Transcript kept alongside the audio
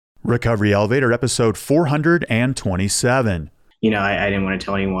Recovery Elevator, episode 427. I didn't want to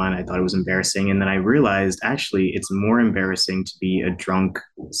tell anyone. I thought it was embarrassing. And then I realized actually it's more embarrassing to be a drunk,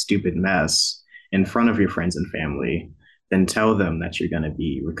 stupid mess in front of your friends and family than tell them that you're going to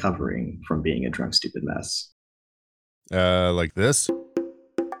be recovering from being a drunk, stupid mess. Like this?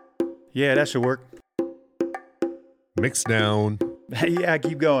 Yeah, that should work. Mix down. Yeah,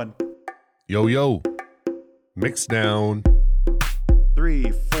 keep going. Yo, yo. Mix down.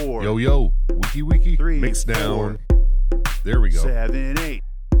 3, 4. Yo, yo. Wiki, wiki. 3, mix 4. Down. There we go. 7, 8.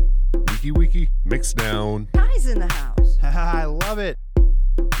 Wiki, wiki. Mix down. Guys in the house. I love it.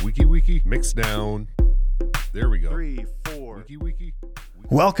 Wiki, wiki. Mix down. There we go. 3, 4. Wiki, wiki.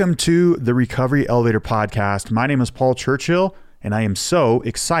 Welcome to the Recovery Elevator podcast. My name is Paul Churchill, and I am so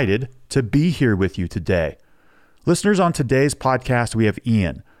excited to be here with you today. Listeners, on today's podcast, we have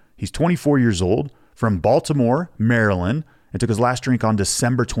Ian. He's 24 years old, from Baltimore, Maryland, and took his last drink on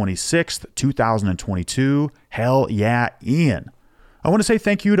December 26th, 2022. Hell yeah, Ian. I want to say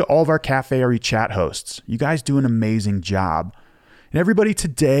thank you to all of our Cafe RE chat hosts. You guys do an amazing job. And everybody,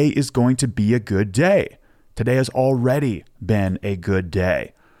 today is going to be a good day. Today has already been a good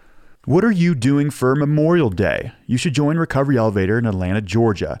day. What are you doing for Memorial Day? You should join Recovery Elevator in Atlanta,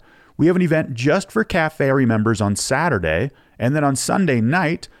 Georgia. We have an event just for Cafe RE members on Saturday, and then on Sunday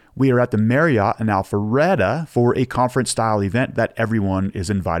night, we are at the Marriott in Alpharetta for a conference-style event that everyone is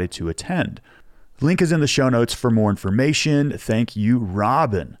invited to attend. Link is in the show notes for more information. Thank you,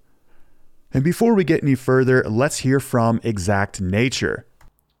 Robin. And before we get any further, let's hear from Exact Nature.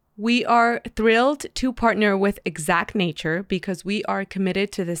 We are thrilled to partner with Exact Nature because we are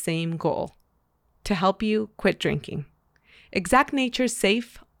committed to the same goal, to help you quit drinking. Exact Nature's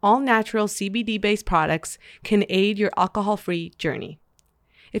safe, all-natural CBD-based products can aid your alcohol-free journey.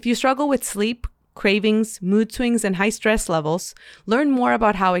 If you struggle with sleep, cravings, mood swings, and high stress levels, learn more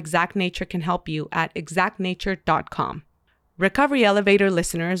about how Exact Nature can help you at exactnature.com. Recovery Elevator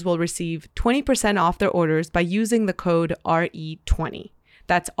listeners will receive 20% off their orders by using the code RE20.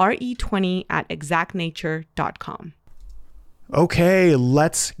 That's RE20 at exactnature.com. Okay,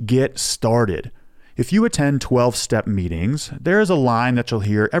 let's get started. If you attend 12-step meetings, there is a line that you'll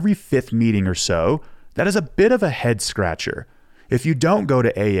hear every fifth meeting or so that is a bit of a head scratcher. If you don't go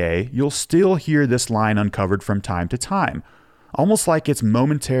to AA, you'll still hear this line uncovered from time to time, almost like it's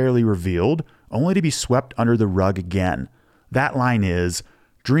momentarily revealed, only to be swept under the rug again. That line is,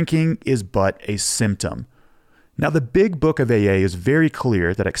 drinking is but a symptom. Now, the big book of AA is very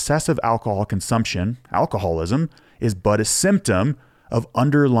clear that excessive alcohol consumption, alcoholism, is but a symptom of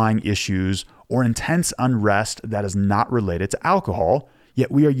underlying issues or intense unrest that is not related to alcohol, yet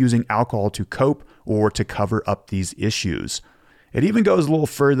we are using alcohol to cope or to cover up these issues. It even goes a little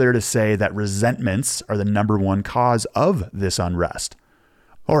further to say that resentments are the number one cause of this unrest.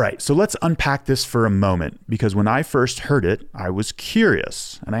 All right, so let's unpack this for a moment, because when I first heard it, I was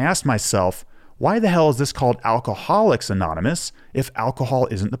curious, and I asked myself, why the hell is this called Alcoholics Anonymous if alcohol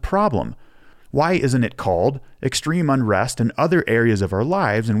isn't the problem? Why isn't it called Extreme Unrest in Other Areas of Our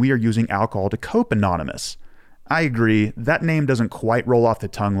Lives and we are using alcohol to cope Anonymous? I agree, that name doesn't quite roll off the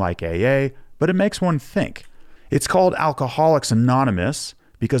tongue like AA, but it makes one think. It's called Alcoholics Anonymous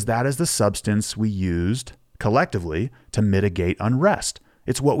because that is the substance we used collectively to mitigate unrest.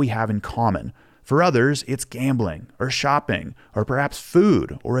 It's what we have in common. For others, it's gambling or shopping or perhaps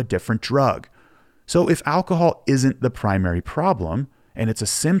food or a different drug. So if alcohol isn't the primary problem and it's a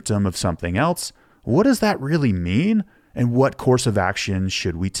symptom of something else, what does that really mean and what course of action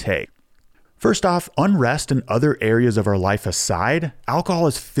should we take? First off, unrest in other areas of our life aside, alcohol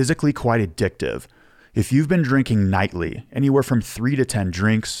is physically quite addictive. If you've been drinking nightly, anywhere from 3 to 10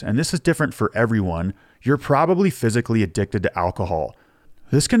 drinks, and this is different for everyone, you're probably physically addicted to alcohol.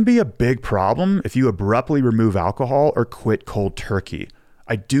 This can be a big problem if you abruptly remove alcohol or quit cold turkey.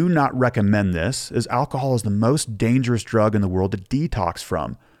 I do not recommend this, as alcohol is the most dangerous drug in the world to detox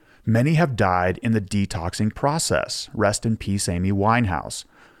from. Many have died in the detoxing process. Rest in peace, Amy Winehouse.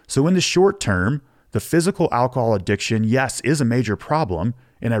 So in the short term, the physical alcohol addiction, yes, is a major problem,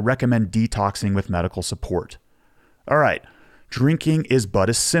 and I recommend detoxing with medical support. All right, drinking is but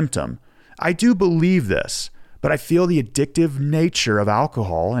a symptom. I do believe this, but I feel the addictive nature of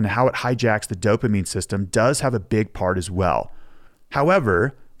alcohol and how it hijacks the dopamine system does have a big part as well.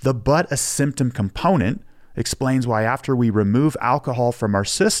 However, the but a symptom component explains why after we remove alcohol from our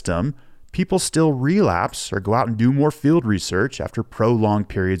system, people still relapse or go out and do more field research after prolonged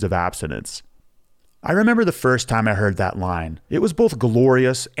periods of abstinence. I remember the first time I heard that line. It was both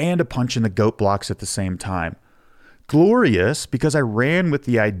glorious and a punch in the goat blocks at the same time. Glorious because I ran with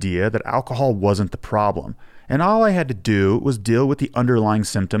the idea that alcohol wasn't the problem. and all I had to do was deal with the underlying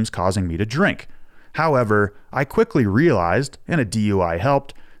symptoms causing me to drink. However, I quickly realized, and a DUI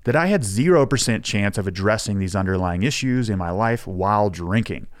helped, that I had 0% chance of addressing these underlying issues in my life while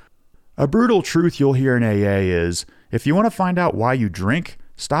drinking. A brutal truth you'll hear in AA is, if you want to find out why you drink,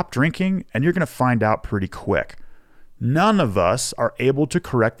 stop drinking, and you're going to find out pretty quick. None of us are able to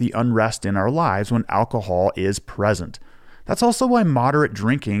correct the unrest in our lives when alcohol is present. That's also why moderate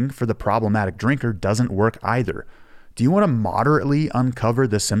drinking for the problematic drinker doesn't work either. Do you want to moderately uncover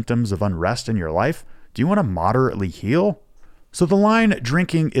the symptoms of unrest in your life? Do you want to moderately heal? So the line,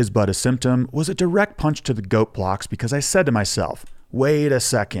 "drinking is but a symptom," was a direct punch to the goat blocks because I said to myself, wait a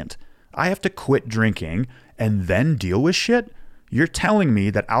second, I have to quit drinking and then deal with shit? You're telling me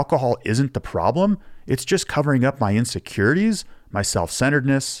that alcohol isn't the problem? It's just covering up my insecurities, my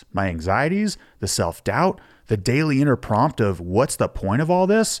self-centeredness, my anxieties, the self-doubt, the daily inner prompt of what's the point of all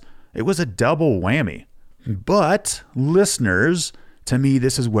this? It was a double whammy. But listeners, to me,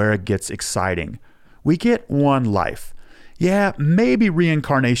 this is where it gets exciting. We get one life. Yeah, maybe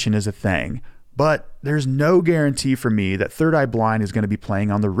reincarnation is a thing, but there's no guarantee for me that Third Eye Blind is going to be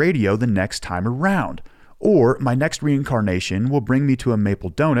playing on the radio the next time around, or my next reincarnation will bring me to a maple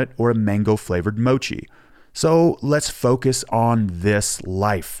donut or a mango-flavored mochi. So let's focus on this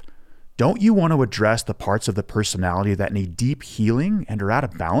life. Don't you want to address the parts of the personality that need deep healing and are out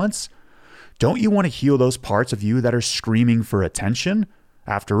of balance? Don't you want to heal those parts of you that are screaming for attention?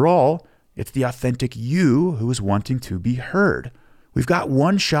 After all, it's the authentic you who is wanting to be heard. We've got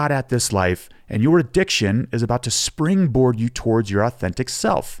one shot at this life, and your addiction is about to springboard you towards your authentic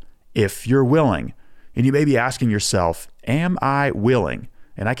self, if you're willing. And you may be asking yourself, am I willing?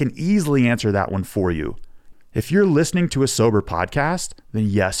 And I can easily answer that one for you. If you're listening to a sober podcast, then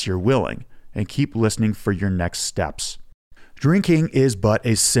yes, you're willing, and keep listening for your next steps. Drinking is but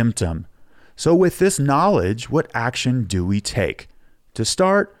a symptom. So with this knowledge, what action do we take? To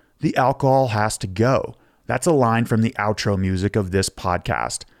start, the alcohol has to go. That's a line from the outro music of this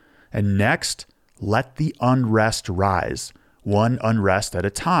podcast. And next, let the unrest rise, one unrest at a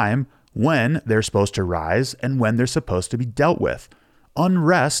time, when they're supposed to rise and when they're supposed to be dealt with.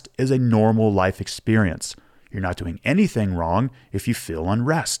 Unrest is a normal life experience. You're not doing anything wrong if you feel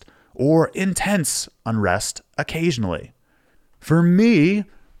unrest or intense unrest occasionally. For me,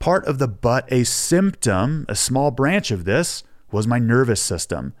 part of the but a symptom, a small branch of this, was my nervous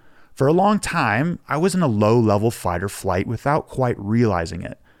system. For a long time, I was in a low-level fight or flight without quite realizing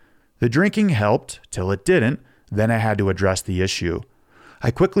it. The drinking helped till it didn't, then I had to address the issue. I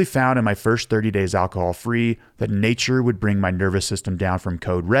quickly found in my first 30 days alcohol-free that nature would bring my nervous system down from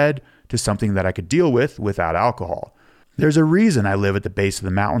code red to something that I could deal with without alcohol. There's a reason I live at the base of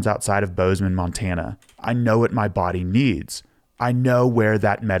the mountains outside of Bozeman, Montana. I know what my body needs. I know where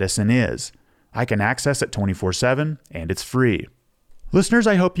that medicine is. I can access it 24/7, and it's free. Listeners,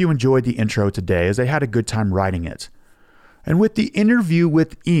 I hope you enjoyed the intro today as I had a good time writing it. And with the interview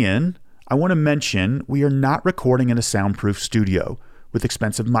with Ian, I want to mention we are not recording in a soundproof studio with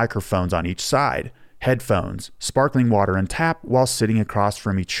expensive microphones on each side, headphones, sparkling water and tap while sitting across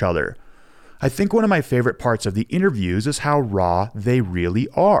from each other. I think one of my favorite parts of the interviews is how raw they really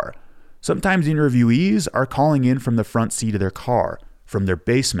are. Sometimes interviewees are calling in from the front seat of their car, from their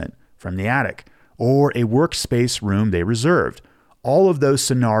basement, from the attic, or a workspace room they reserved. All of those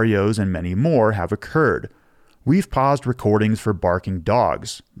scenarios and many more have occurred. We've paused recordings for barking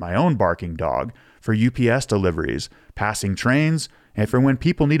dogs, my own barking dog, for UPS deliveries, passing trains, and for when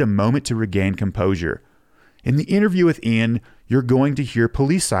people need a moment to regain composure. In the interview with Ian, you're going to hear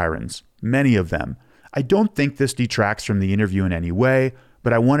police sirens, many of them. I don't think this detracts from the interview in any way,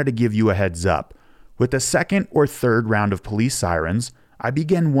 but I wanted to give you a heads up. With the second or third round of police sirens, I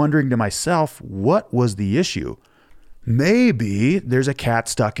began wondering to myself, what was the issue? Maybe there's a cat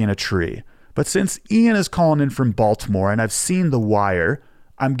stuck in a tree. But since Ian is calling in from Baltimore and I've seen The Wire,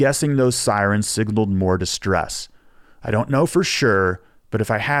 I'm guessing those sirens signaled more distress. I don't know for sure, but if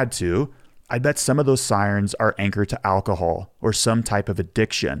I had to, I bet some of those sirens are anchored to alcohol or some type of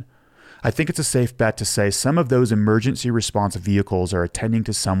addiction. I think it's a safe bet to say some of those emergency response vehicles are attending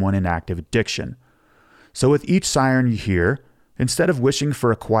to someone in active addiction. So with each siren you hear, instead of wishing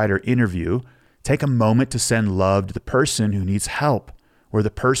for a quieter interview, take a moment to send love to the person who needs help or the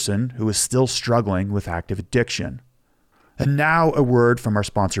person who is still struggling with active addiction. And now a word from our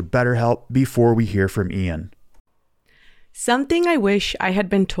sponsor BetterHelp before we hear from Ian. Something I wish I had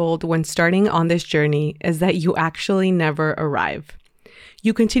been told when starting on this journey is that you actually never arrive.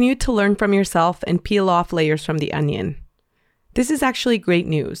 You continue to learn from yourself and peel off layers from the onion. This is actually great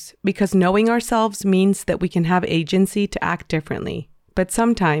news because knowing ourselves means that we can have agency to act differently. But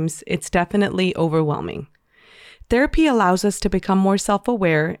sometimes it's definitely overwhelming. Therapy allows us to become more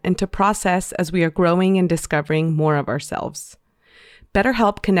self-aware and to process as we are growing and discovering more of ourselves.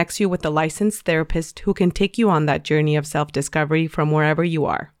 BetterHelp connects you with a licensed therapist who can take you on that journey of self-discovery from wherever you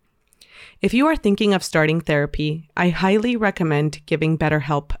are. If you are thinking of starting therapy, I highly recommend giving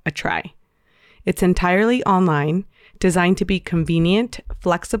BetterHelp a try. It's entirely online, designed to be convenient,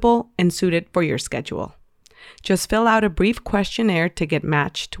 flexible, and suited for your schedule. Just fill out a brief questionnaire to get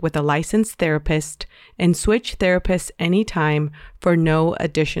matched with a licensed therapist and switch therapists anytime for no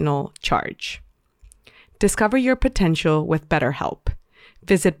additional charge. Discover your potential with BetterHelp.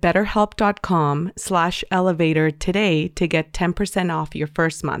 Visit betterhelp.com/elevator today to get 10% off your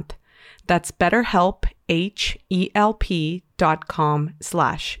first month. That's BetterHelp,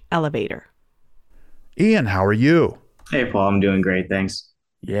 HELP.com/elevator. Ian, how are you? Hey, Paul, I'm doing great. Thanks.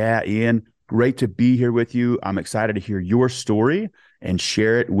 Yeah, Ian, great to be here with you. I'm excited to hear your story and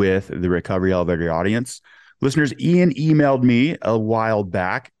share it with the Recovery Elevator audience. Listeners, Ian emailed me a while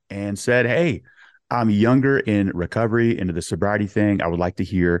back and said, hey, I'm younger in recovery, into the sobriety thing. I would like to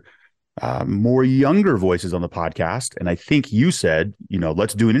hear more younger voices on the podcast. And I think you said,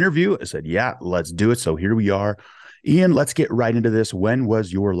 let's do an interview. I said, yeah, let's do it. So here we are. Ian, let's get right into this. When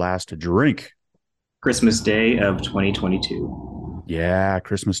was your last drink? Christmas Day of 2022. Yeah,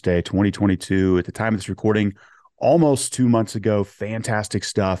 Christmas Day 2022. At the time of this recording, almost 2 months ago. Fantastic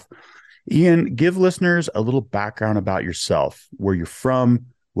stuff. Ian, give listeners a little background about yourself, where you're from,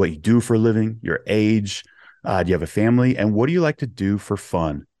 what you do for a living, your age. Do you have a family? And what do you like to do for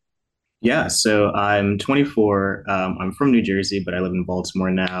fun? Yeah, so I'm 24. I'm from New Jersey, but I live in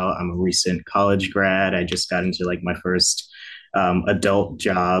Baltimore now. I'm a recent college grad. I just got into my first adult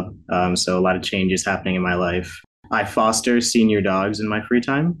job. So a lot of changes happening in my life. I foster senior dogs in my free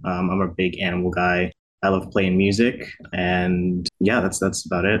time. I'm a big animal guy. I love playing music, and yeah, that's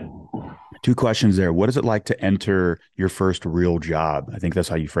about it. 2 questions there. What is it like to enter your first real job? I think that's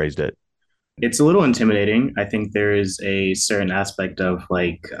how you phrased it. It's a little intimidating. I think there is a certain aspect of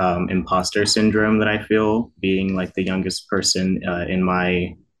imposter syndrome that I feel being the youngest person in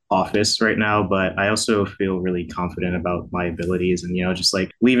my office right now, but I also feel really confident about my abilities. And just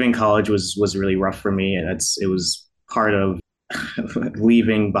leaving college was really rough for me. It was part of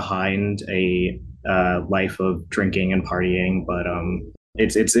leaving behind a life of drinking and partying, but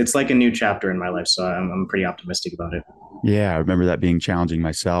it's like a new chapter in my life, so I'm pretty optimistic about it. Yeah, I remember that being challenging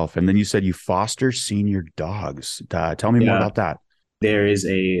myself. And then you said you foster senior dogs. Tell me more about that. There is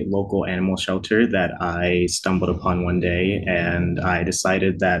a local animal shelter that I stumbled upon one day, and I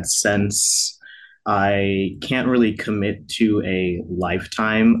decided that since I can't really commit to a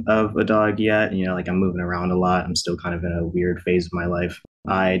lifetime of a dog yet, I'm moving around a lot. I'm still kind of in a weird phase of my life.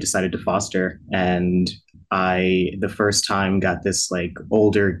 I decided to foster, and the first time got this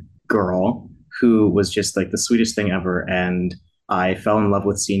older girl who was just the sweetest thing ever. And I fell in love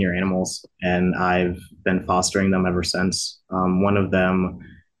with senior animals, and I've been fostering them ever since. One of them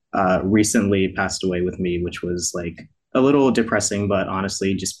recently passed away with me, which was a little depressing, but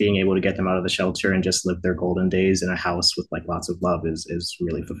honestly, just being able to get them out of the shelter and just live their golden days in a house with lots of love is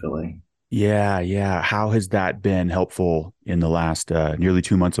really fulfilling. Yeah. How has that been helpful in the last nearly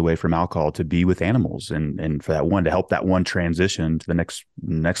 2 months away from alcohol to be with animals and for that one to help that one transition to the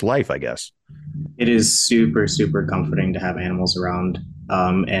next life, I guess? It is super, super comforting to have animals around.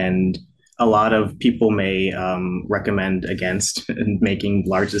 And a lot of people may recommend against making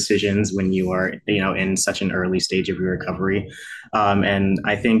large decisions when you are, in such an early stage of your recovery. And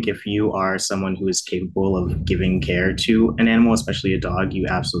I think if you are someone who is capable of giving care to an animal, especially a dog, you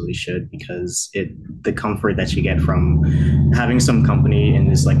absolutely should, because the comfort that you get from having some company in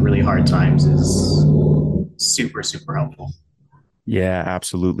this really hard times is super, super helpful. Yeah,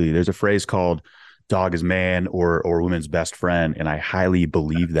 absolutely. There's a phrase called dog is man or woman's best friend. And I highly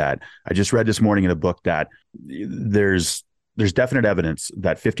believe that. I just read this morning in a book that there's definite evidence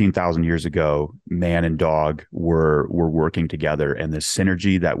that 15,000 years ago, man and dog were working together, and the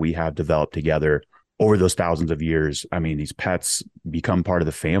synergy that we have developed together over those thousands of years. I mean, these pets become part of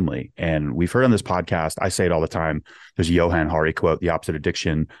the family. And we've heard on this podcast, I say it all the time, there's a Johann Hari quote, the opposite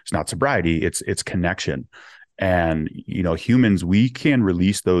addiction is not sobriety, it's connection. And, humans, we can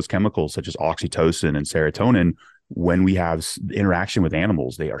release those chemicals such as oxytocin and serotonin when we have interaction with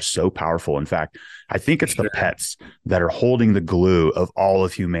animals. They are so powerful. In fact, I think it's the pets that are holding the glue of all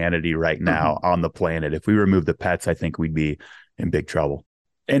of humanity right now on the planet. If we remove the pets, I think we'd be in big trouble.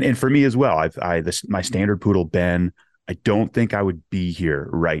 And for me as well, my standard poodle, Ben, I don't think I would be here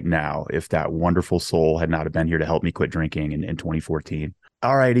right now if that wonderful soul had not been here to help me quit drinking in 2014.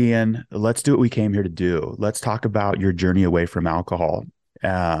 All right, Ian, let's do what we came here to do. Let's talk about your journey away from alcohol.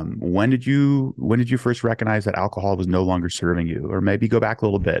 When did you first recognize that alcohol was no longer serving you? Or maybe go back a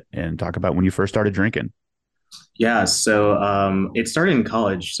little bit and talk about when you first started drinking. Yeah, so it started in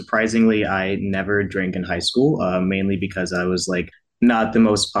college. Surprisingly, I never drank in high school, mainly because I was like not the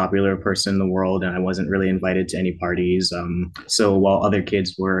most popular person in the world and I wasn't really invited to any parties. So while other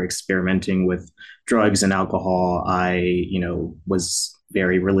kids were experimenting with drugs and alcohol, I, was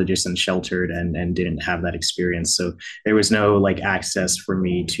very religious and sheltered and didn't have that experience. So there was no like access for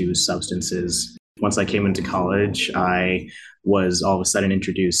me to substances. Once I came into college, I was all of a sudden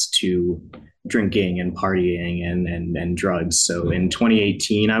introduced to drinking and partying and drugs. So in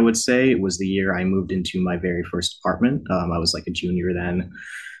 2018, I would say it was the year I moved into my very first apartment. I was like a junior then.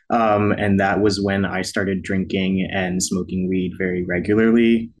 And that was when I started drinking and smoking weed very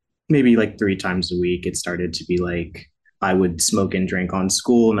regularly, maybe like 3 times a week. It started to be like I would smoke and drink on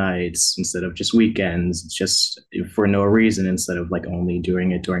school nights instead of just weekends, just for no reason, instead of like only doing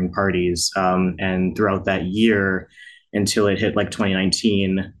it during parties. And throughout that year, until it hit like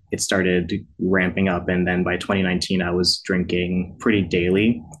 2019, it started ramping up. And then by 2019, I was drinking pretty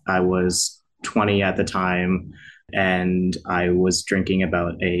daily. I was 20 at the time, and I was drinking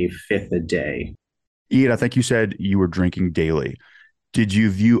about a fifth a day. Ian, I think you said you were drinking daily. Did you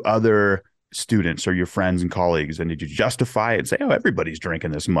view other students or your friends and colleagues, and did you justify it and say, oh, everybody's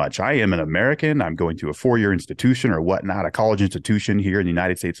drinking this much? I am an American. I'm going to a 4-year institution or whatnot, a college institution here in the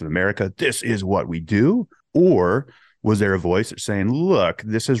United States of America. This is what we do. Or was there a voice saying, look,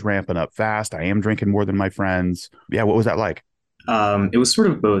 this is ramping up fast. I am drinking more than my friends? Yeah, what was that like? It was sort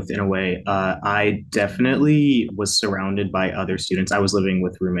of both in a way. I definitely was surrounded by other students. I was living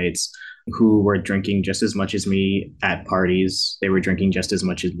with roommates who were drinking just as much as me at parties. They were drinking just as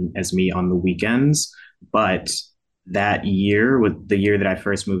much as me on the weekends. But that year, with the year that I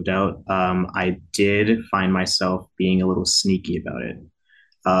first moved out, I did find myself being a little sneaky about it.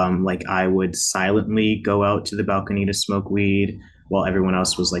 Like I would silently go out to the balcony to smoke weed while everyone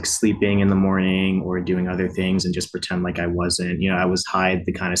else was like sleeping in the morning or doing other things and just pretend like I wasn't. I was hide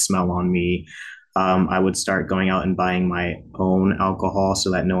the kind of smell on me. I would start going out and buying my own alcohol so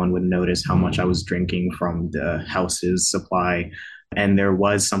that no one would notice how much I was drinking from the house's supply. And there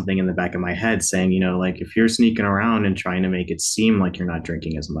was something in the back of my head saying, like if you're sneaking around and trying to make it seem like you're not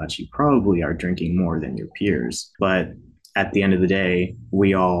drinking as much, you probably are drinking more than your peers. But at the end of the day,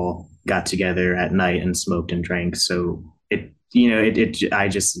 we all got together at night and smoked and drank. So I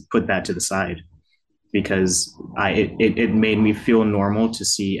just put that to the side because it made me feel normal to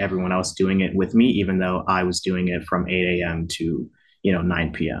see everyone else doing it with me, even though I was doing it from 8 a.m. to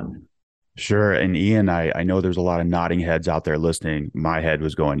 9 p.m. Sure. And Ian, I know there's a lot of nodding heads out there listening. My head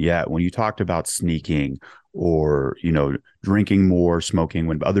was going, yeah, when you talked about sneaking or, drinking more, smoking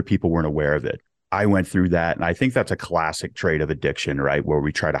when other people weren't aware of it. I went through that. And I think that's a classic trait of addiction, right? Where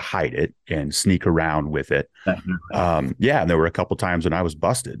we try to hide it and sneak around with it. Yeah. And there were a couple times when I was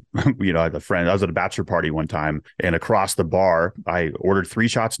busted. I had a friend, I was at a bachelor party one time and across the bar, I ordered 3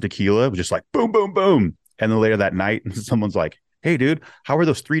 shots of tequila. It was just like boom, boom, boom. And then later that night, someone's like, hey, dude, how are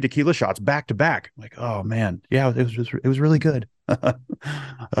those 3 tequila shots back to back? I'm like, oh man. Yeah, it was really good.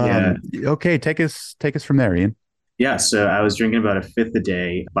 Yeah. Okay. Take us from there, Ian. Yeah, so I was drinking about a fifth a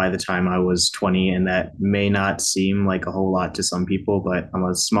day by the time I was 20, and that may not seem like a whole lot to some people, but I'm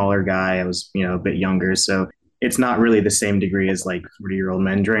a smaller guy. I was, a bit younger, so it's not really the same degree as like 40-year-old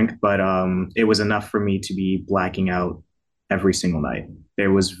men drink, but it was enough for me to be blacking out every single night.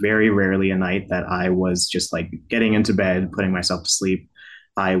 There was very rarely a night that I was just like getting into bed, putting myself to sleep.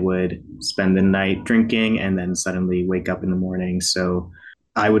 I would spend the night drinking and then suddenly wake up in the morning. So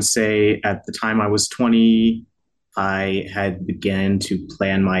I would say at the time I was 20, I had began to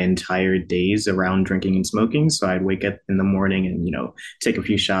plan my entire days around drinking and smoking. So I'd wake up in the morning and, take a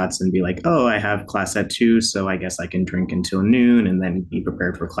few shots and be like, oh, I have class at 2. So I guess I can drink until noon and then be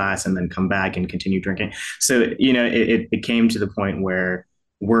prepared for class and then come back and continue drinking. So, it came to the point where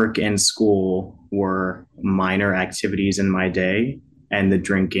work and school were minor activities in my day. And the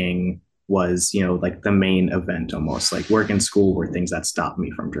drinking was, like the main event almost. Like work and school were things that stopped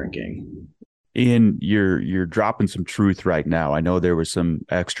me from drinking. Ian, you're dropping some truth right now. I know there were some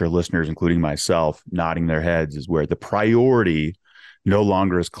extra listeners, including myself, nodding their heads, is where the priority no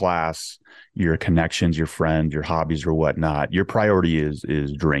longer is class, your connections, your friends, your hobbies or whatnot. Your priority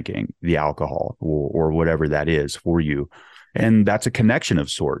is drinking the alcohol or whatever that is for you. And that's a connection of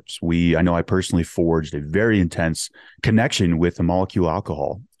sorts. I know I personally forged a very intense connection with the molecule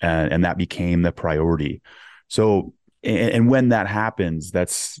alcohol, and that became the priority. So And when that happens,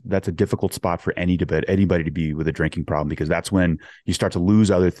 that's a difficult spot for anybody to be with a drinking problem, because that's when you start to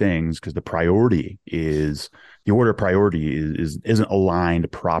lose other things, because the order of priority isn't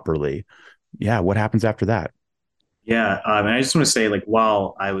aligned properly. Yeah, what happens after that? Yeah, and I just want to say, like,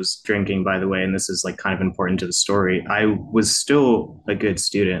 while I was drinking, by the way, and this is like kind of important to the story, I was still a good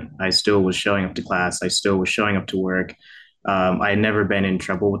student. I still was showing up to class. I still was showing up to work. I had never been in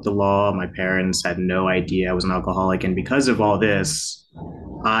trouble with the law. My parents had no idea I was an alcoholic, and because of all this,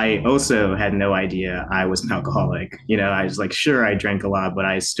 I also had no idea I was an alcoholic. You know, I was like, sure, I drank a lot, but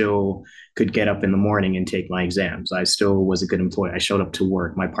I still could get up in the morning and take my exams. I still was a good employee. I showed up to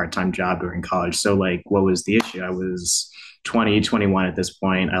work, my part-time job during college. So like, what was the issue? I was 20, 21 at this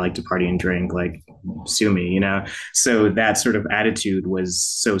point. I like to party and drink, like, sue me, you know? So that sort of attitude was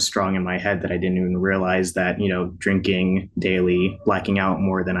so strong in my head that I didn't even realize that, you know, drinking daily, blacking out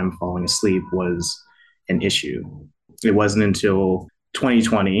more than I'm falling asleep was an issue. It wasn't until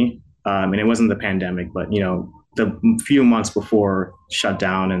 2020, and it wasn't the pandemic, but, you know, the few months before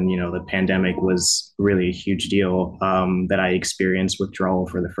shutdown and, you know, the pandemic was really a huge deal, that I experienced withdrawal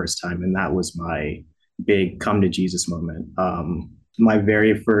for the first time. And that was my big come to Jesus moment. My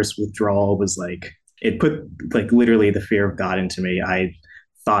very first withdrawal was like, it put like literally the fear of God into me. I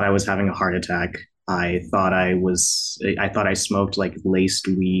thought I was having a heart attack. I thought I smoked like laced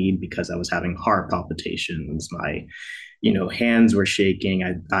weed because I was having heart palpitations. My, you know, hands were shaking.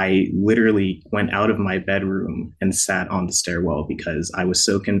 I literally went out of my bedroom and sat on the stairwell because I was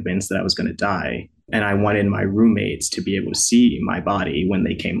so convinced that I was going to die. And I wanted my roommates to be able to see my body when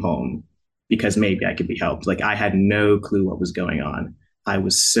they came home because maybe I could be helped. Like I had no clue what was going on. I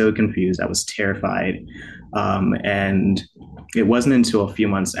was so confused. I was terrified. And it wasn't until a few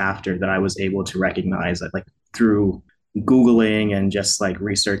months after that I was able to recognize that, like through Googling and just like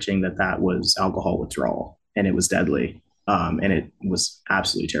researching, that that was alcohol withdrawal and it was deadly. And it was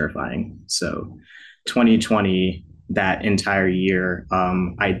absolutely terrifying. So 2020, that entire year,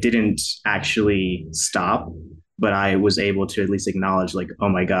 I didn't actually stop, but I was able to at least acknowledge, like, oh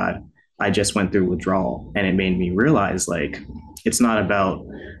my God, I just went through withdrawal. And it made me realize, like, it's not about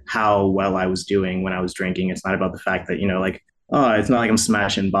how well I was doing when I was drinking. It's not about the fact that, you know, like, oh, it's not like I'm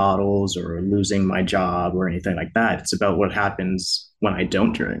smashing bottles or losing my job or anything like that. It's about what happens when I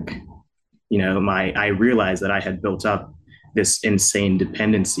don't drink. You know, I realized that I had built up this insane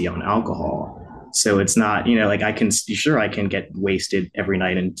dependency on alcohol. So it's not, you know, like I can, sure, I can get wasted every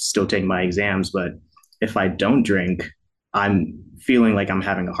night and still take my exams, but if I don't drink, I'm feeling like I'm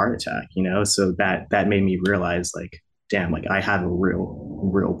having a heart attack, you know? So that made me realize, like, damn, like I have a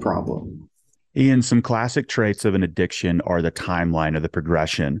real problem. Ian, some classic traits of an addiction are the timeline of the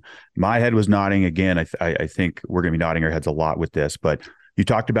progression. My head was nodding again. I think we're going to be nodding our heads a lot with this, but you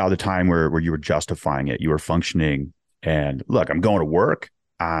talked about the time where you were justifying it. You were functioning and look, I'm going to work.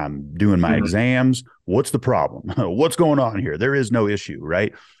 I'm doing my exams. What's the problem? What's going on here? There is no issue,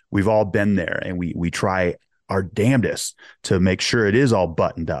 right? We've all been there, and we try our damnedest to make sure it is all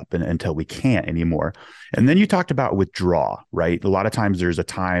buttoned up until we can't anymore. And then you talked about withdraw, right? A lot of times there's a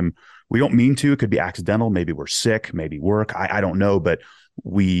time we don't mean to. It could be accidental. Maybe we're sick, maybe work. I don't know, but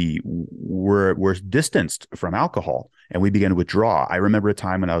we're distanced from alcohol and we begin to withdraw. I remember a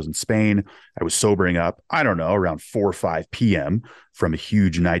time when I was in Spain. I was sobering up, I don't know, around 4 or 5 p.m. from a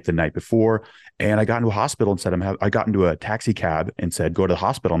huge night the night before. And I got into a hospital and said, I got into a taxi cab and said, go to the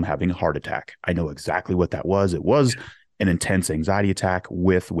hospital. I'm having a heart attack. I know exactly what that was. It was an intense anxiety attack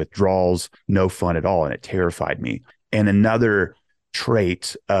with withdrawals, no fun at all. And it terrified me. And another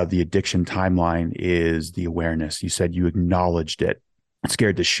trait of the addiction timeline is the awareness. You said you acknowledged it. It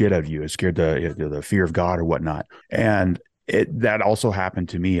scared the shit out of you. It scared the fear of God or whatnot. And that also happened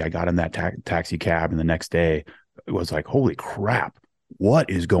to me. I got in that taxi cab, and the next day it was like, holy crap, what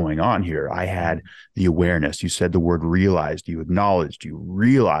is going on here? I had the awareness. You said the word realized. You acknowledged. You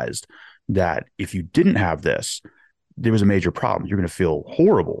realized that if you didn't have this, there was a major problem. You're going to feel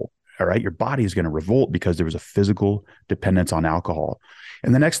horrible. All right. Your body is going to revolt because there was a physical dependence on alcohol.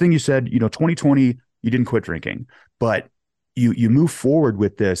 And the next thing you said, 2020, you didn't quit drinking, but you move forward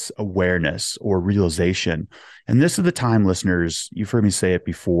with this awareness or realization. And this is the time, listeners, you've heard me say it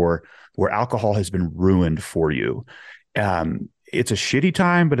before, where alcohol has been ruined for you. It's a shitty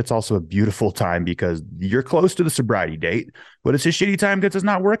time, but it's also a beautiful time because you're close to the sobriety date, but it's a shitty time because it's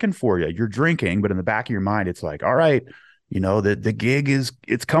not working for you. You're drinking, but in the back of your mind, it's like, all right, the gig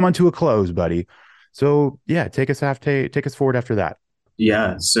it's coming to a close, buddy. So yeah, take us forward after that.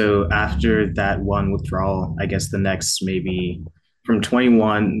 Yeah. So after that one withdrawal, I guess the next maybe from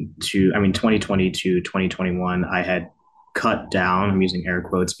 2020 to 2021, I had cut down, I'm using air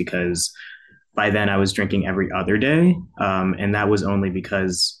quotes because By then, I was drinking every other day. And that was only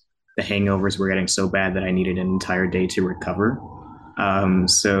because the hangovers were getting so bad that I needed an entire day to recover.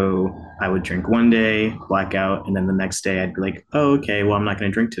 So I would drink one day, black out, and then the next day I'd be like, oh, okay, well, I'm not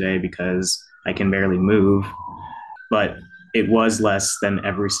going to drink today because I can barely move. But it was less than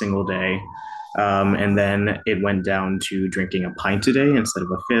every single day. And then it went down to drinking a pint a day instead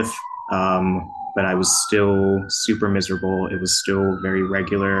of a fifth. But I was still super miserable. It was still very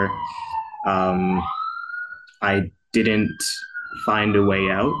regular. Um, I didn't find a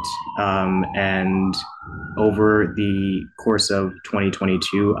way out. And over the course of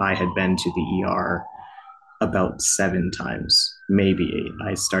 2022, I had been to the ER about 7 times, maybe 8.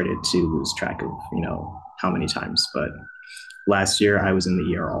 I started to lose track of, how many times, but last year I was in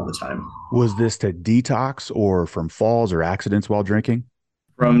the ER all the time. Was this to detox or from falls or accidents while drinking?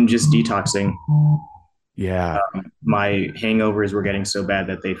 From just detoxing. Yeah, My hangovers were getting so bad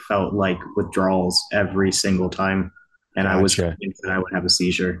that they felt like withdrawals every single time. And I was gotcha. convinced that I would have a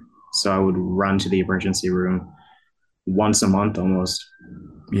seizure. So I would run to the emergency room once a month almost.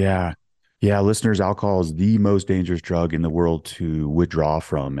 Yeah. Yeah, listeners, alcohol is the most dangerous drug in the world to withdraw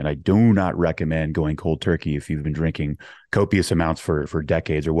from. And I do not recommend going cold turkey if you've been drinking copious amounts for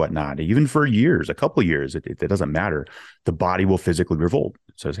decades or whatnot, even for years, a couple of years. It doesn't matter. The body will physically revolt.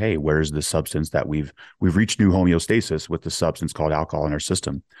 It says, hey, where's the substance that we've reached new homeostasis with the substance called alcohol in our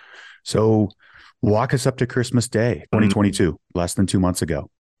system? So walk us up to Christmas Day, 2022, less than 2 months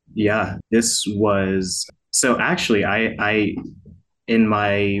ago. Yeah, this was so actually I in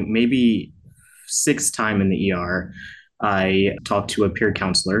my maybe sixth time in the ER, I talked to a peer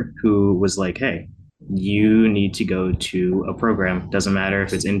counselor who was like, hey, you need to go to a program. Doesn't matter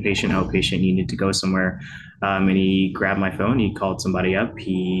if it's inpatient, outpatient, you need to go somewhere. And he grabbed my phone, he called somebody up,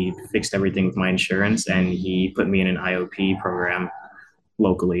 he fixed everything with my insurance, and he put me in an IOP program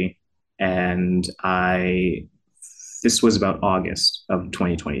locally. And this was about August of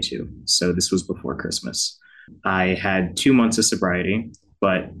 2022. So this was before Christmas. I had 2 months of sobriety,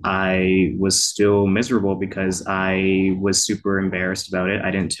 but I was still miserable because I was super embarrassed about it.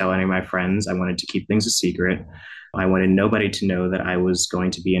 I didn't tell any of my friends. I wanted to keep things a secret. I wanted nobody to know that I was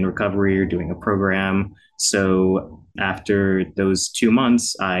going to be in recovery or doing a program. So after those 2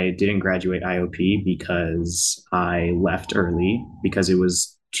 months, I didn't graduate IOP because I left early because it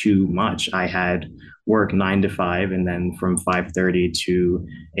was too much. I had work 9 to 5, and then from 5:30 to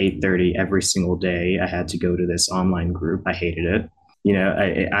 8:30 every single day, I had to go to this online group. I hated it.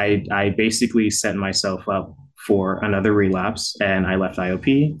 I basically set myself up for another relapse, and I left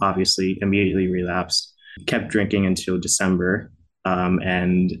IOP. Obviously, immediately relapsed. Kept drinking until December,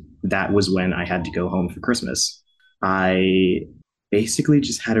 and that was when I had to go home for Christmas. I basically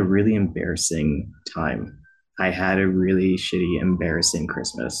just had a really embarrassing time. I had a really shitty, embarrassing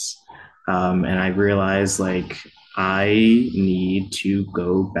Christmas. And I realized like I need to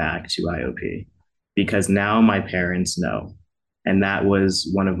go back to IOP because now my parents know. And that was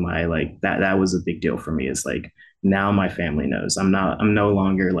one of my like that was a big deal for me is like now my family knows. I'm no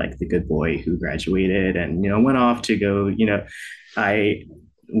longer like the good boy who graduated and went off to go, I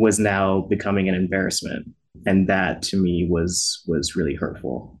was now becoming an embarrassment. And that to me was really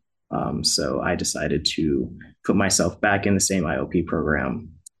hurtful. So I decided to put myself back in the same IOP program,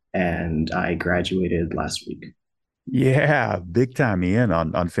 and I graduated last week. Yeah, big time, Ian,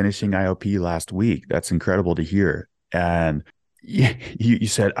 on finishing IOP last week. That's incredible to hear. And you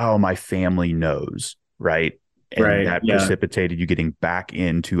said, "Oh, my family knows," right? And Right. that Yeah. precipitated you getting back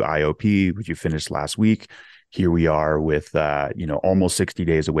into IOP, which you finished last week. Here we are with almost 60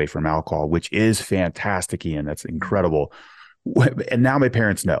 days away from alcohol, which is fantastic, Ian. That's incredible. And now my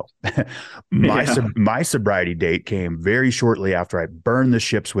parents know. my Yeah. my sobriety date came very shortly after I burned the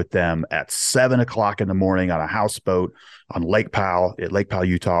ships with them at 7 o'clock in the morning on a houseboat on Lake Powell,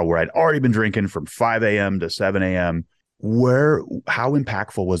 Utah, where I'd already been drinking from 5 a.m. to 7 a.m. How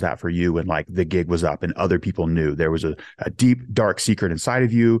impactful was that for you when like the gig was up and other people knew there was a deep, dark secret inside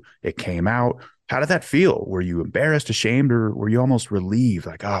of you? It came out. How did that feel? Were you embarrassed, ashamed, or were you almost relieved?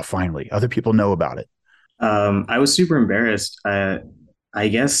 Like, oh, finally, other people know about it. I was super embarrassed. I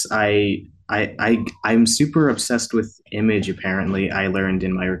guess I'm super obsessed with image. Apparently, I learned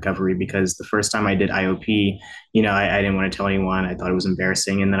in my recovery because the first time I did IOP, I didn't want to tell anyone. I thought it was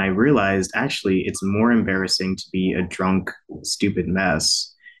embarrassing, and then I realized actually it's more embarrassing to be a drunk, stupid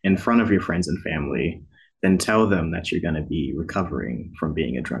mess in front of your friends and family than tell them that you're going to be recovering from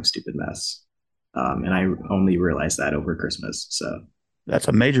being a drunk, stupid mess. And I only realized that over Christmas. So. That's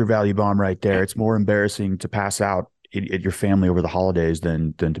a major value bomb right there. It's more embarrassing to pass out at your family over the holidays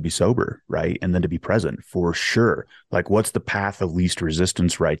than to be sober, right? And then to be present for sure. Like, what's the path of least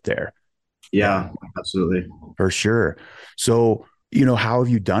resistance right there? Yeah, absolutely. For sure. So, how have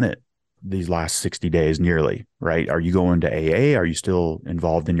you done it these last 60 days nearly, right? Are you going to AA? Are you still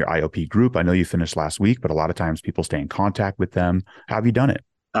involved in your IOP group? I know you finished last week, but a lot of times people stay in contact with them. How have you done it?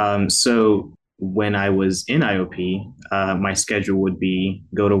 So when I was in IOP, my schedule would be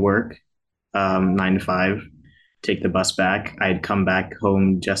go to work, 9 to 5, take the bus back. I'd come back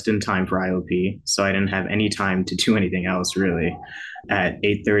home just in time for IOP, so I didn't have any time to do anything else really. At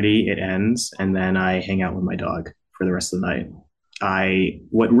 8:30, it ends, and then I hang out with my dog for the rest of the night. I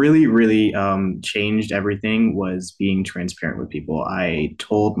what really really changed everything was being transparent with people. I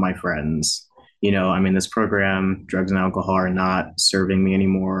told my friends, I'm in this program. Drugs and alcohol are not serving me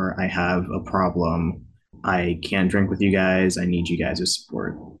anymore. I have a problem. I can't drink with you guys. I need you guys'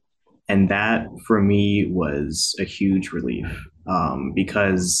 support. And that for me was a huge relief,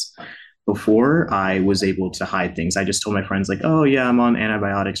 because before I was able to hide things. I just told my friends, like, oh, yeah, I'm on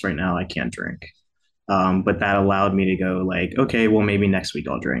antibiotics right now. I can't drink. But that allowed me to go, like, okay, well, maybe next week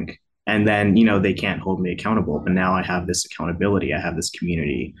I'll drink. And then, they can't hold me accountable. But now I have this accountability. I have this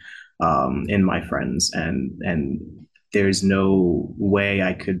community, in my friends, and there's no way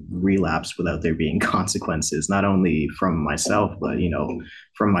I could relapse without there being consequences, not only from myself, but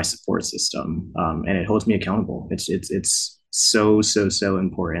from my support system. And it holds me accountable. It's so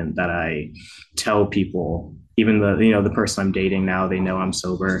important that I tell people, even the person I'm dating now, they know I'm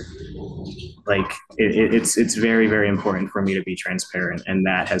sober. Like it's very very important for me to be transparent, and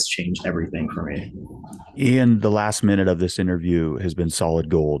that has changed everything for me. Ian, the last minute of this interview has been solid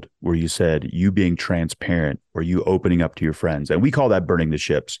gold, where you said you being transparent or you opening up to your friends. And we call that burning the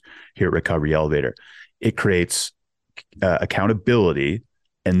ships here at Recovery Elevator. It creates accountability.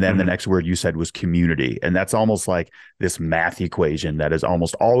 And then the next word you said was community. And that's almost like this math equation that is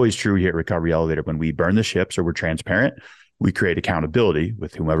almost always true here at Recovery Elevator. When we burn the ships or we're transparent, we create accountability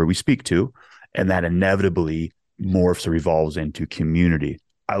with whomever we speak to. And that inevitably morphs or evolves into community.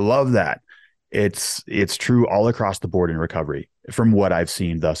 I love that. It's true all across the board in recovery from what I've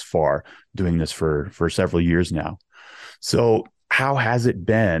seen thus far, doing this for several years now. So how has it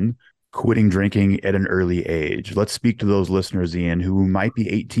been quitting drinking at an early age? Let's speak to those listeners, Ian, who might be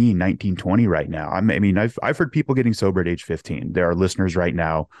 18, 19, 20 right now. I mean, I've heard people getting sober at age 15. There are listeners right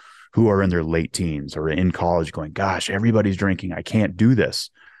now who are in their late teens or in college going, gosh, everybody's drinking. I can't do this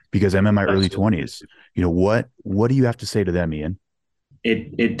because I'm in my early 20s. What do you have to say to them, Ian?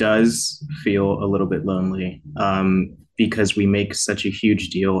 It does feel a little bit lonely, because we make such a huge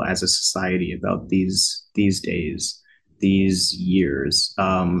deal as a society about these days, these years,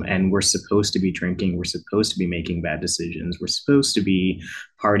 and we're supposed to be drinking, we're supposed to be making bad decisions, we're supposed to be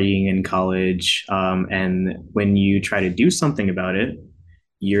partying in college, and when you try to do something about it,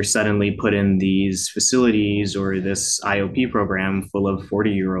 you're suddenly put in these facilities or this IOP program full of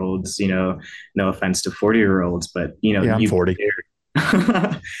 40-year-olds. No offense to 40-year-olds, but Yeah, I'm 40.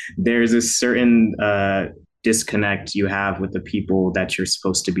 there's a certain disconnect you have with the people that you're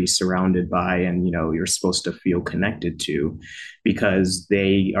supposed to be surrounded by, and you're supposed to feel connected to, because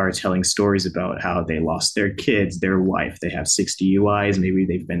they are telling stories about how they lost their kids, their wife, they have 60 UIs, maybe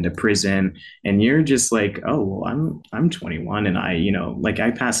they've been to prison, and you're just like, oh well, I'm 21 and I like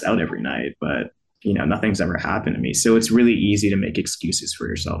I pass out every night, but nothing's ever happened to me. So it's really easy to make excuses for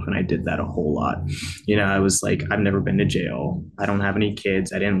yourself. And I did that a whole lot. I was like, I've never been to jail. I don't have any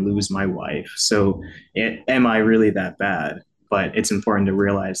kids. I didn't lose my wife. So am I really that bad? But it's important to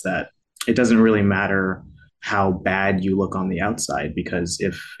realize that it doesn't really matter how bad you look on the outside, because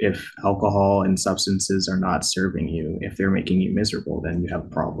if alcohol and substances are not serving you, if they're making you miserable, then you have a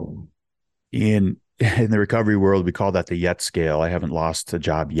problem. In the recovery world, we call that the yet scale. I haven't lost a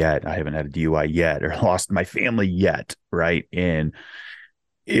job yet. I haven't had a DUI yet, or lost my family yet. Right. And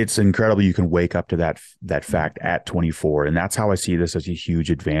it's incredible. You can wake up to that fact at 24. And that's how I see this as a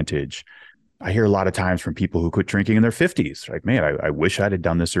huge advantage. I hear a lot of times from people who quit drinking in their 50s, like, man, I wish I'd have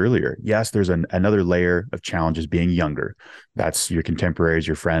done this earlier. Yes, there's another layer of challenges being younger. That's your contemporaries,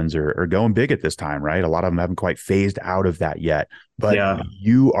 your friends are going big at this time, right? A lot of them haven't quite phased out of that yet, but Yeah.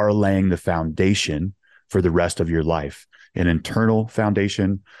 you are laying the foundation for the rest of your life, an internal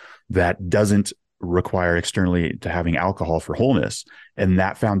foundation that doesn't require externally to having alcohol for wholeness. And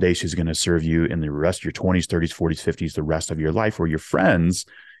that foundation is going to serve you in the rest of your 20s, 30s, 40s, 50s, the rest of your life, where your friends,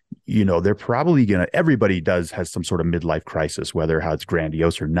 they're probably everybody has some sort of midlife crisis, whether how it's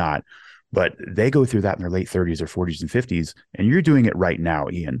grandiose or not, but they go through that in their late 30s or 40s and 50s, and you're doing it right now,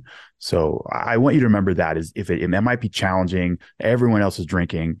 Ian. So I want you to remember that is it might be challenging. Everyone else is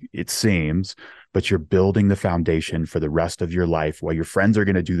drinking, it seems, but you're building the foundation for the rest of your life while your friends are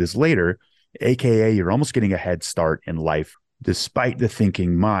going to do this later, AKA you're almost getting a head start in life despite the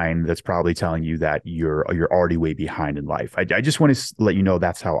thinking mind that's probably telling you that you're already way behind in life. I just want to let you know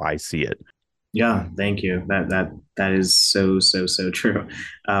that's how I see it. Yeah, thank you. That is so true.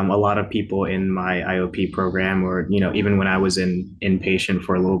 A lot of people in my IOP program, or even when I was in inpatient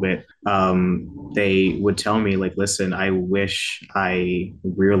for a little bit, they would tell me like, "Listen, I wish I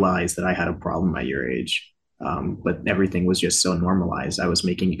realized that I had a problem at your age, but everything was just so normalized. I was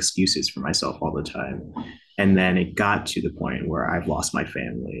making excuses for myself all the time." And then it got to the point where I've lost my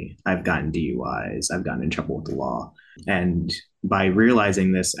family, I've gotten DUIs, I've gotten in trouble with the law, and by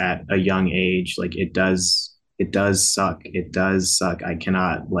realizing this at a young age, like it does suck. It does suck. I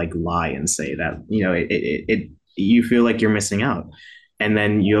cannot like lie and say that, you feel like you're missing out. And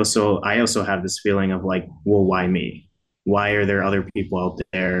then I also have this feeling of like, well, why me? Why are there other people out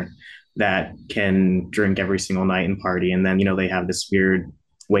there that can drink every single night and party? And then, they have this weird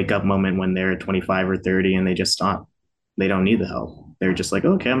wake up moment when they're 25 or 30 and they just stop. They don't need the help. They're just like,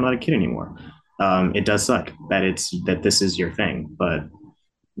 okay, I'm not a kid anymore. It does suck that this is your thing, but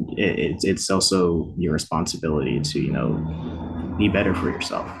it's also your responsibility to be better for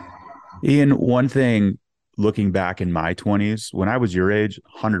yourself. Ian, one thing looking back in my 20s, when I was your age,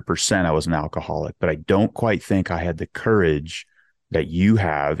 100% I was an alcoholic, but I don't quite think I had the courage that you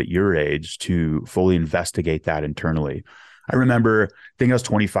have at your age to fully investigate that internally. I remember, I think I was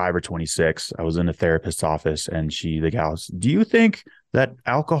 25 or 26. I was in a therapist's office and the gal was, do you think that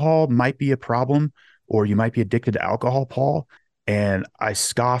alcohol might be a problem or you might be addicted to alcohol, Paul? And I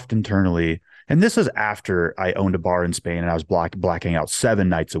scoffed internally. And this is after I owned a bar in Spain and I was blacking out 7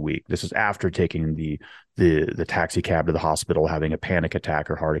 nights a week. This is after taking the taxi cab to the hospital, having a panic attack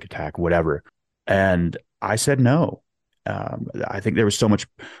or heart attack, whatever. And I said no. I think there was so much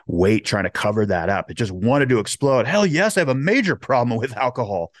weight trying to cover that up. It just wanted to explode. Hell yes, I have a major problem with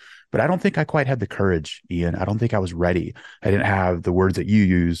alcohol, but I don't think I quite had the courage, Ian. I don't think I was ready. I didn't have the words that you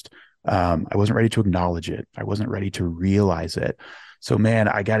used. I wasn't ready to acknowledge it. I wasn't ready to realize it. So, man,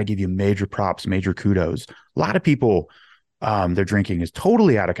 I got to give you major props, major kudos. A lot of people, their drinking is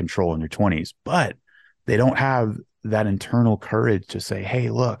totally out of control in their 20s, but they don't have that internal courage to say, hey,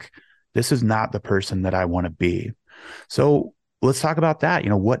 look, this is not the person that I want to be. So let's talk about that.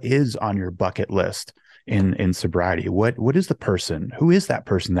 What is on your bucket list in sobriety? What is the person? Who is that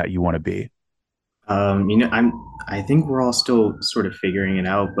person that you want to be? I think we're all still sort of figuring it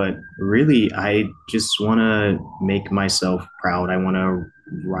out, but really, I just want to make myself proud. I want to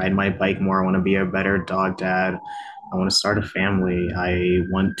ride my bike more. I want to be a better dog dad. I want to start a family. I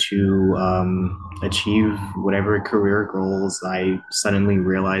want to achieve whatever career goals I suddenly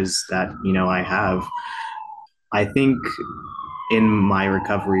realize that, I have. I think in my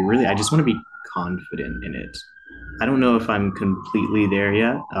recovery, really, I just want to be confident in it. I don't know if I'm completely there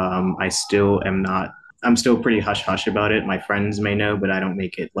yet. I still am not. I'm still pretty hush hush about it. My friends may know, but I don't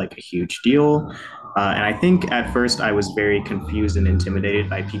make it like a huge deal. And I think at first I was very confused and intimidated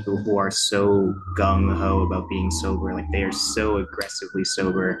by people who are so gung ho about being sober. Like they are so aggressively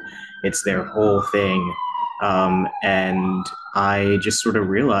sober. It's their whole thing. And I just sort of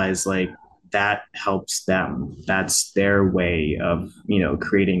realized like that helps them. That's their way of,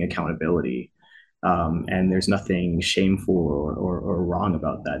 creating accountability. And there's nothing shameful or wrong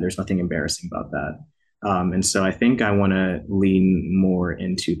about that. There's nothing embarrassing about that. And so I think I want to lean more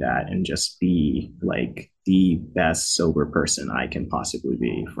into that and just be like the best sober person I can possibly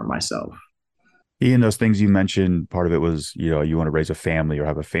be for myself. Ian, those things you mentioned, part of it was, you want to raise a family or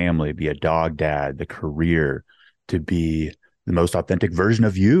have a family, be a dog dad, the career, to be the most authentic version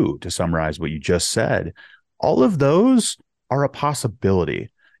of you, to summarize what you just said. All of those are a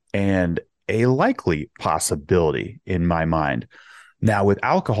possibility and a likely possibility in my mind. Now, with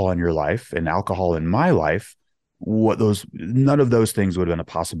alcohol in your life and alcohol in my life, none of those things would have been a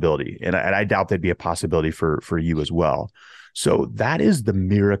possibility. And I doubt they'd be a possibility for you as well. So that is the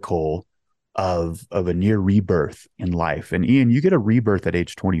miracle of a near rebirth in life. And Ian, you get a rebirth at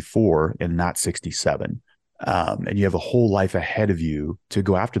age 24 and not 67. And you have a whole life ahead of you to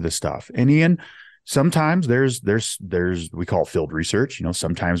go after this stuff. And Ian, sometimes there's we call it field research.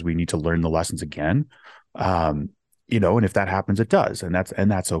 Sometimes we need to learn the lessons again. And if that happens, it does, and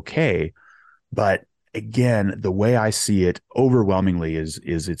that's okay. But again, the way I see it overwhelmingly is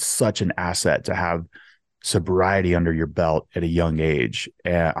it's such an asset to have sobriety under your belt at a young age.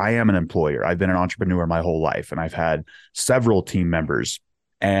 I am an employer. I've been an entrepreneur my whole life, and I've had several team members.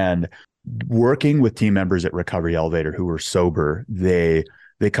 And working with team members at Recovery Elevator who are sober, they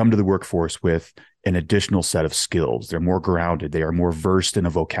come to the workforce with an additional set of skills. They're more grounded. They are more versed in a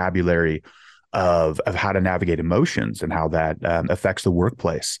vocabulary of how to navigate emotions and how that affects the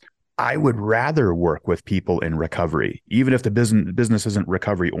workplace. I would rather work with people in recovery, even if the business isn't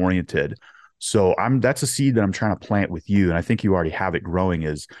recovery oriented. So that's a seed that I'm trying to plant with you. And I think you already have it growing.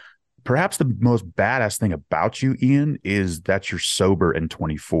 Is perhaps the most badass thing about you, Ian, is that you're sober in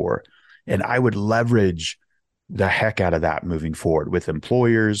 24. And I would leverage the heck out of that moving forward with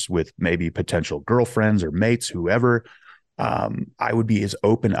employers, with maybe potential girlfriends or mates, whoever. I would be as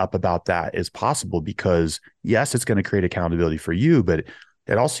open up about that as possible, because yes, it's going to create accountability for you, but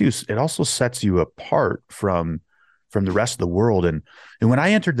it also sets you apart from the rest of the world. And when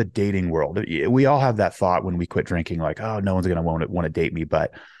I entered the dating world, we all have that thought when we quit drinking, like, oh, no one's going to want to date me.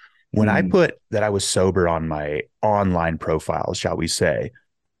 But when I put that I was sober on my online profile, shall we say,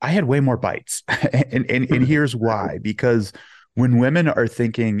 I had way more bites. and here's why. Because when women are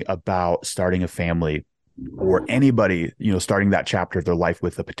thinking about starting a family, or anybody, starting that chapter of their life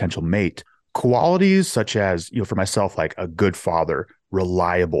with a potential mate, qualities such as, for myself, like a good father,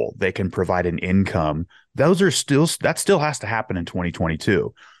 reliable, they can provide an income, that still has to happen in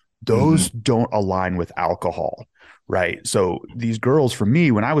 2022. Those don't align with alcohol, right? So these girls, for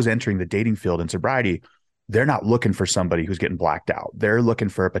me, when I was entering the dating field in sobriety, they're not looking for somebody who's getting blacked out. They're looking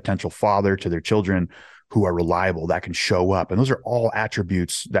for a potential father to their children who are reliable, that can show up. And those are all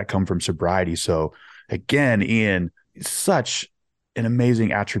attributes that come from sobriety. So again, Ian, such an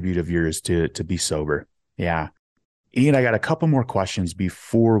amazing attribute of yours to be sober. Yeah. Ian, I got a couple more questions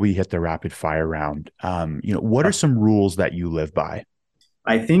before we hit the rapid fire round. What are some rules that you live by?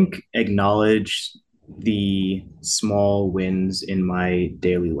 I think acknowledge the small wins in my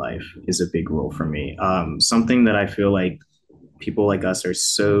daily life is a big rule for me. Something that I feel like people like us are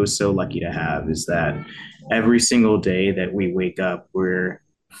so, so lucky to have is that every single day that we wake up, we're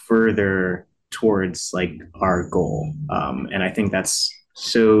further towards like our goal. And I think that's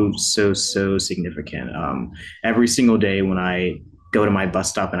so, so, so significant. Every single day when I go to my bus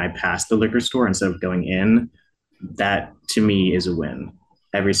stop and I pass the liquor store instead of going in, that to me is a win.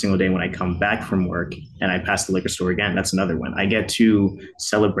 Every single day when I come back from work and I pass the liquor store again, that's another win. I get to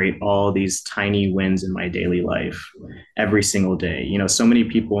celebrate all these tiny wins in my daily life every single day. So many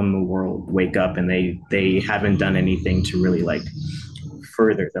people in the world wake up and they haven't done anything to really like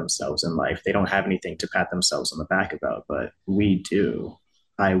further themselves in life. They don't have anything to pat themselves on the back about, but we do.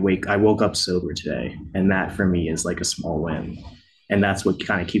 I woke up sober today, and that for me is like a small win. And that's what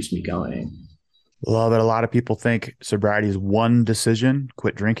kind of keeps me going. Love it. A lot of people think sobriety is one decision,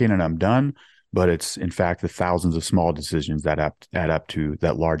 quit drinking and I'm done. But it's in fact the thousands of small decisions that add up to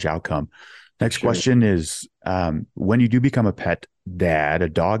that large outcome. Next question is, when you do become a pet dad, a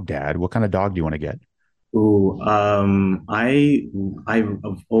dog dad, what kind of dog do you want to get? Ooh, I've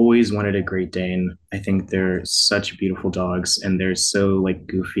always wanted a Great Dane. I think they're such beautiful dogs, and they're so like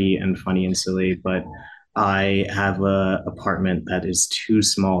goofy and funny and silly. But I have a apartment that is too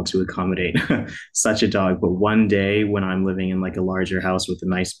small to accommodate such a dog. But one day when I'm living in like a larger house with a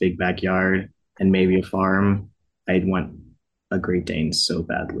nice big backyard and maybe a farm, I'd want a Great Dane so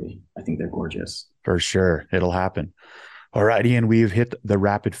badly. I think they're gorgeous. For sure. It'll happen. All right, Ian, we've hit the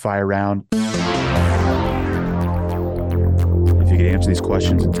rapid fire round. If you could answer these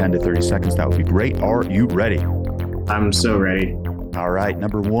questions in 10 to 30 seconds, that would be great. Are you ready? I'm so ready. All right.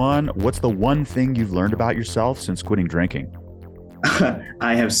 Number one, what's the one thing you've learned about yourself since quitting drinking?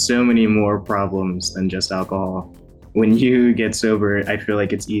 I have so many more problems than just alcohol. When you get sober, I feel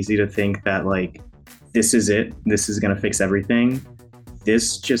like it's easy to think that like, this is it. This is going to fix everything.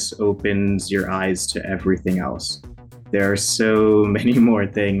 This just opens your eyes to everything else. There are so many more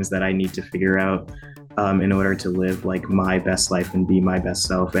things that I need to figure out in order to live like my best life and be my best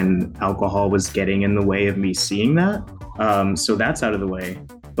self. And alcohol was getting in the way of me seeing that. So that's out of the way.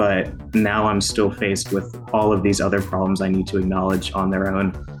 But now I'm still faced with all of these other problems I need to acknowledge on their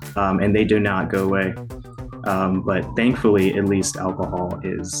own. And they do not go away. But thankfully, at least alcohol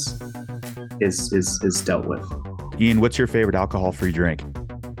is dealt with. Ian, what's your favorite alcohol-free drink?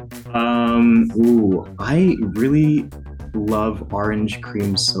 I really love orange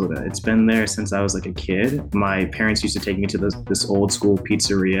cream soda. It's been there since I was like a kid. My parents used to take me to this old school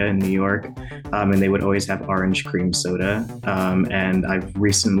pizzeria in New York, and they would always have orange cream soda. And I've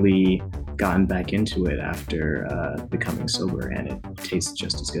recently gotten back into it after becoming sober, and it tastes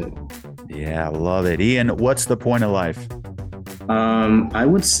just as good. Yeah, love it. Ian, what's the point of life? I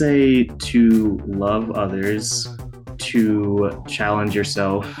would say to love others, to challenge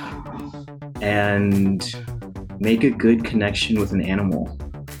yourself, and make a good connection with an animal,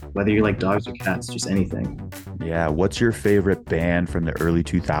 whether you like dogs or cats, just anything. Yeah. What's your favorite band from the early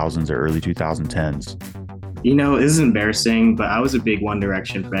 2000s or early 2010s? This is embarrassing, but I was a big One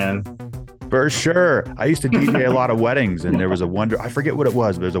Direction fan. For sure. I used to DJ a lot of weddings, and there was I forget what it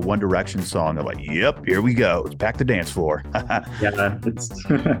was, but there's a One Direction song. They're like, yep, here we go. It's back to dance floor. Yeah, it's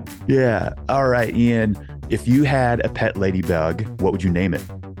Yeah. All right, Ian, if you had a pet ladybug, what would you name it?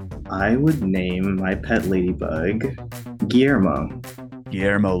 I would name my pet ladybug Guillermo.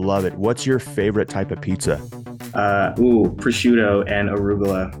 Guillermo, love it. What's your favorite type of pizza? Prosciutto and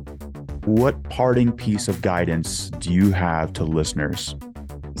arugula. What parting piece of guidance do you have to listeners?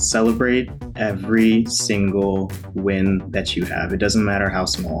 Celebrate every single win that you have. It doesn't matter how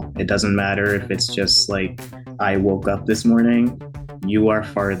small. It doesn't matter if it's just like, I woke up this morning. You are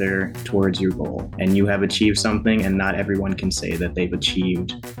farther towards your goal and you have achieved something, and not everyone can say that they've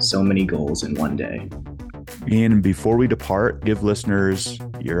achieved so many goals in one day. And before we depart, give listeners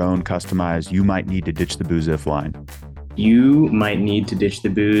your own customized, you might need to ditch the booze if line. You might need to ditch the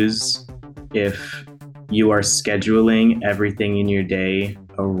booze if you are scheduling everything in your day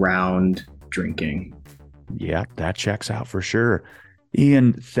around drinking. Yeah, that checks out for sure.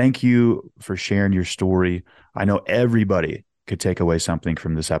 Ian, thank you for sharing your story. I know everybody could take away something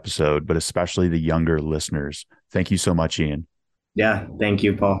from this episode, but especially the younger listeners. Thank you so much, Ian. Yeah, thank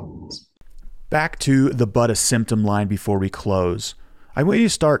you, Paul. Back to the but a symptom line before we close. I want you to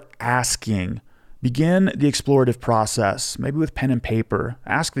start asking. Begin the explorative process, maybe with pen and paper.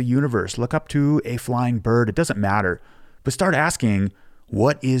 Ask the universe, look up to a flying bird. It doesn't matter, but start asking,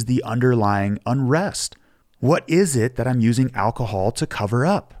 what is the underlying unrest? What is it that I'm using alcohol to cover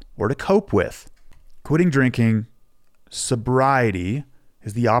up or to cope with? Quitting drinking, sobriety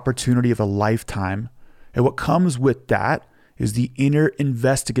is the opportunity of a lifetime. And what comes with that is the inner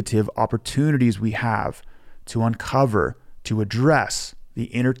investigative opportunities we have to uncover, to address the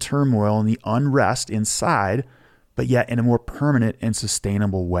inner turmoil and the unrest inside, but yet in a more permanent and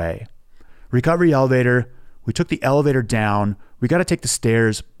sustainable way. Recovery elevator, we took the elevator down. We got to take the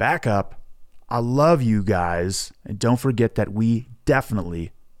stairs back up. I love you guys. And don't forget that we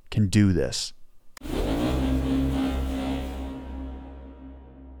definitely can do this.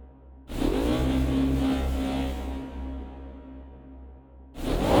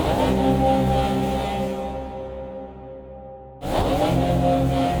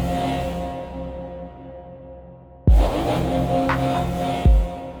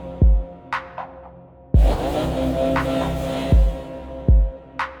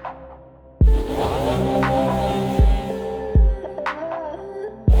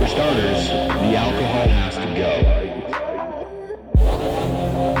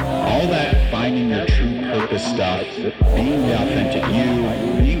 Stuff, being the authentic you,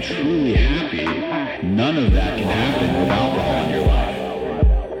 being truly happy, none of that can happen with alcohol in your life.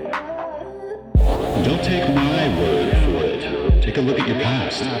 Don't take my word for it. Take a look at your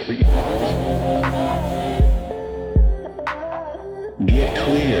past. Get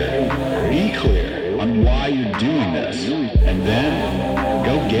clear, be clear on why you're doing this, and then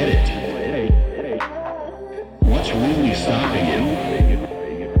go get it.